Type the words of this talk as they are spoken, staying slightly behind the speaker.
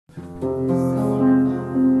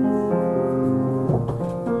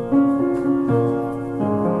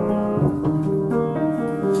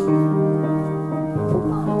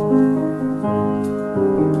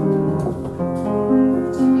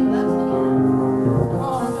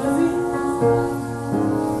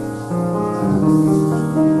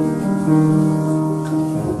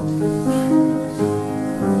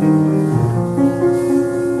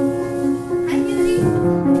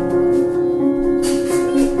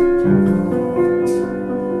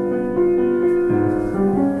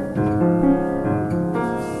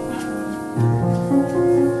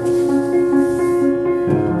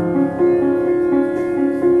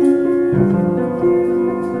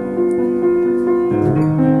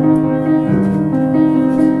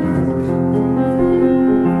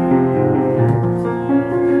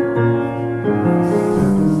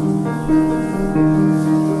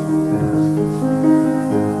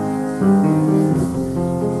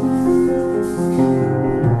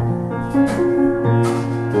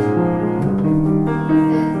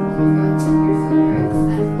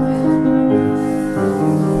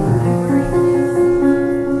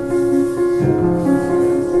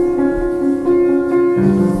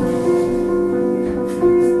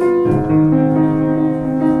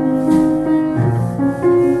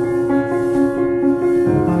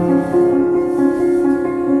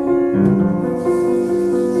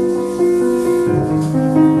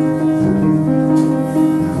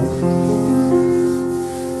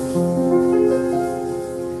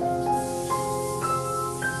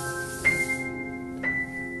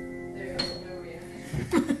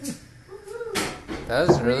That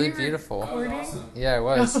was really beautiful. That was awesome. Yeah, it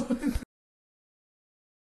was.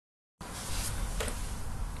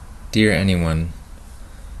 Dear anyone,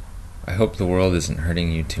 I hope the world isn't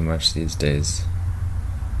hurting you too much these days.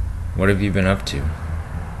 What have you been up to?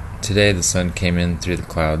 Today the sun came in through the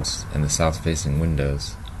clouds and the south-facing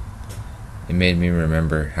windows. It made me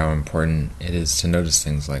remember how important it is to notice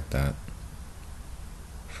things like that.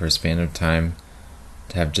 For a span of time,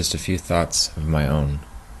 to have just a few thoughts of my own.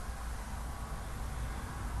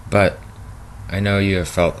 But I know you have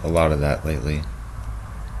felt a lot of that lately.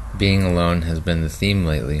 Being alone has been the theme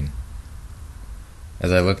lately.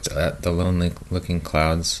 As I looked at the lonely-looking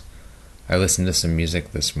clouds, I listened to some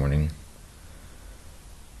music this morning,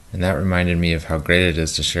 and that reminded me of how great it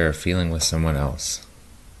is to share a feeling with someone else,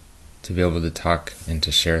 to be able to talk and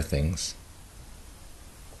to share things.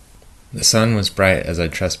 The sun was bright as I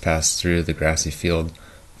trespassed through the grassy field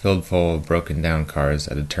filled full of broken-down cars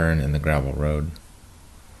at a turn in the gravel road.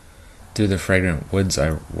 Through the fragrant woods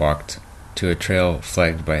I walked, to a trail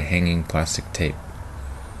flagged by hanging plastic tape.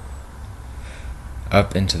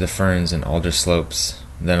 Up into the ferns and alder slopes,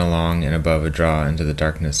 then along and above a draw into the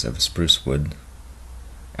darkness of a spruce wood.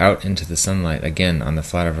 Out into the sunlight again on the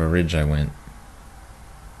flat of a ridge I went.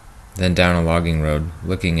 Then down a logging road,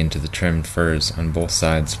 looking into the trimmed firs on both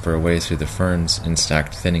sides for a way through the ferns in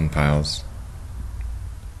stacked thinning piles.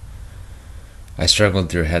 I struggled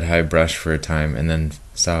through head-high brush for a time and then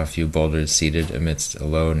saw a few boulders seated amidst a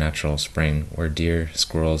low natural spring where deer,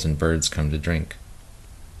 squirrels, and birds come to drink.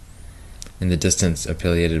 In the distance, a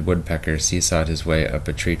pileated woodpecker seesawed his way up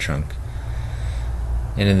a tree trunk,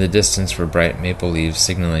 and in the distance were bright maple leaves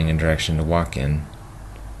signaling a direction to walk in.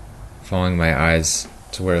 Following my eyes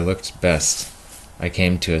to where it looked best, I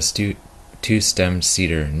came to a two-stemmed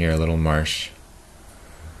cedar near a little marsh.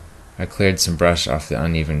 I cleared some brush off the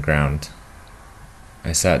uneven ground.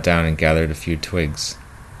 I sat down and gathered a few twigs.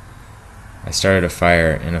 I started a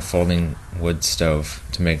fire in a folding wood stove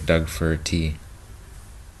to make Doug-fir tea.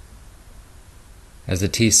 As the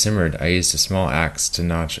tea simmered, I used a small axe to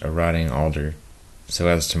notch a rotting alder, so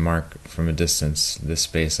as to mark from a distance the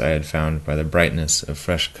space I had found by the brightness of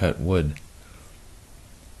fresh-cut wood.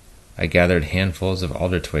 I gathered handfuls of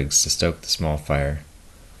alder twigs to stoke the small fire.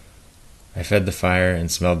 I fed the fire and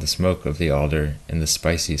smelled the smoke of the alder and the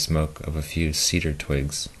spicy smoke of a few cedar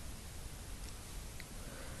twigs.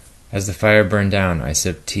 As the fire burned down, I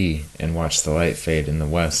sipped tea and watched the light fade in the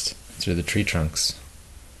west through the tree trunks.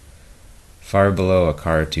 Far below, a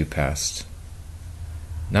car or two passed.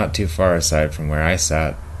 Not too far aside from where I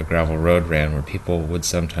sat, a gravel road ran where people would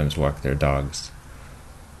sometimes walk their dogs.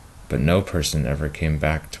 But no person ever came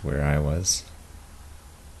back to where I was.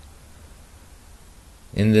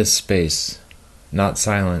 In this space, not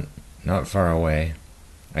silent, not far away,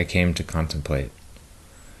 I came to contemplate.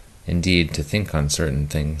 Indeed, to think on certain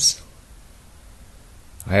things.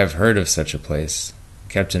 I have heard of such a place,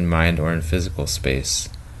 kept in mind or in physical space,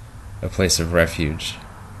 a place of refuge.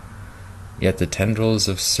 Yet the tendrils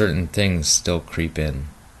of certain things still creep in.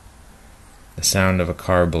 The sound of a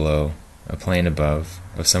car below, a plane above,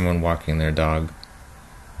 of someone walking their dog,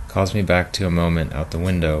 calls me back to a moment out the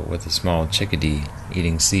window with a small chickadee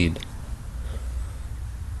eating seed.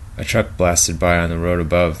 A truck blasted by on the road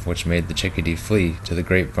above, which made the chickadee flee to the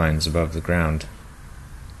grapevines above the ground.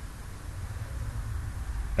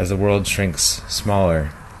 As the world shrinks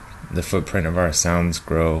smaller, the footprint of our sounds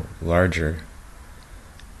grow larger.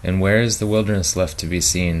 And where is the wilderness left to be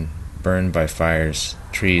seen, burned by fires,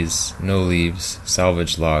 trees, no leaves,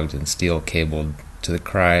 salvage logged and steel cabled, to the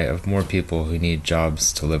cry of more people who need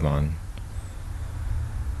jobs to live on?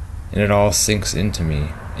 And it all sinks into me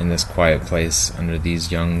in this quiet place under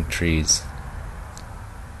these young trees.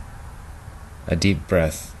 A deep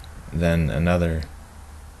breath, then another,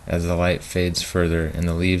 as the light fades further and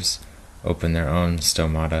the leaves open their own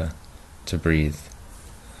stomata to breathe.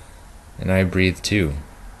 And I breathe too.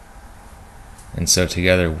 And so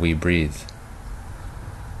together we breathe.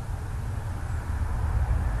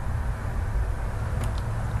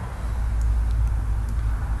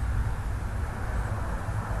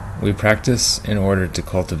 We practice in order to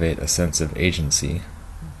cultivate a sense of agency,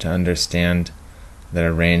 to understand that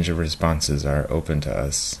a range of responses are open to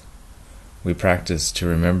us. We practice to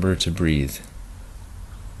remember to breathe,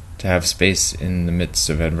 to have space in the midst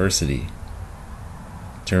of adversity,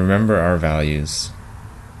 to remember our values,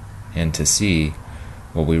 and to see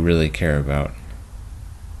what we really care about.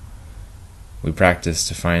 We practice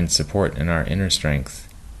to find support in our inner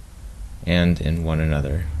strength and in one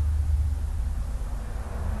another.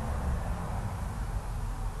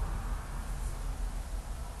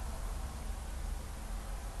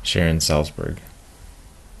 Sharon Salzberg.